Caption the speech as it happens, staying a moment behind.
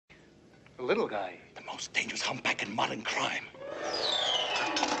The little guy. The most dangerous humpback in modern crime.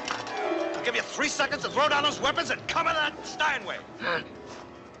 I'll give you 3 seconds to throw down those weapons and cover that Steinway.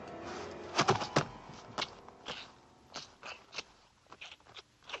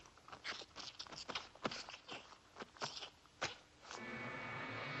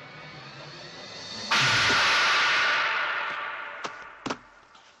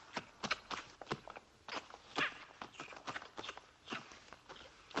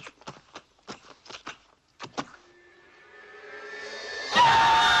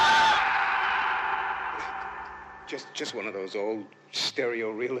 Just one of those old stereo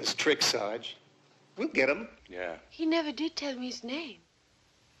realist tricks, Sarge. We'll get him. Yeah. He never did tell me his name.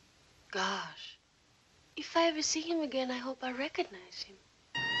 Gosh. If I ever see him again, I hope I recognize him.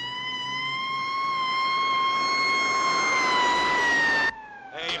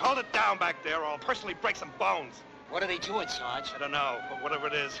 Hey, hold it down back there or I'll personally break some bones. What are they doing, Sarge? I don't know, but whatever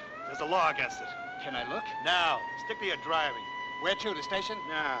it is, there's a law against it. Can I look? Now, stick to your driving. Where to, the station?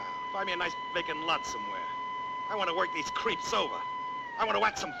 Now, find me a nice vacant lot somewhere. I want to work these creeps over. I want to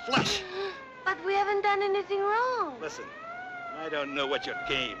whack some flesh. But we haven't done anything wrong. Listen, I don't know what your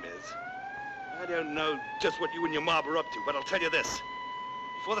game is. I don't know just what you and your mob are up to, but I'll tell you this.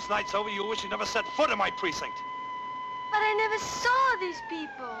 Before this night's over, you'll wish you never set foot in my precinct. But I never saw these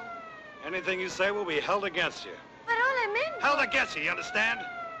people. Anything you say will be held against you. But all I meant Held against you, you understand?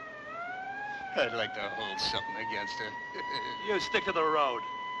 I'd like to hold something against her. You stick to the road.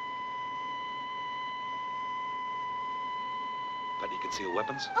 Bet you conceal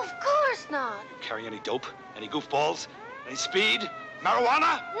weapons? Of course not. You carry any dope? Any goofballs? Any speed?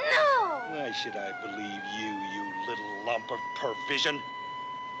 Marijuana? No. Why should I believe you, you little lump of pervision?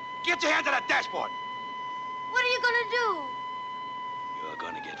 Get your hand to that dashboard! What are you gonna do? You're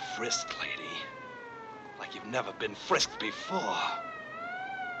gonna get frisked, lady. Like you've never been frisked before.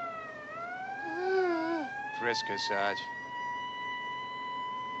 Frisk her, Sarge.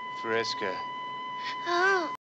 Frisk her. Oh.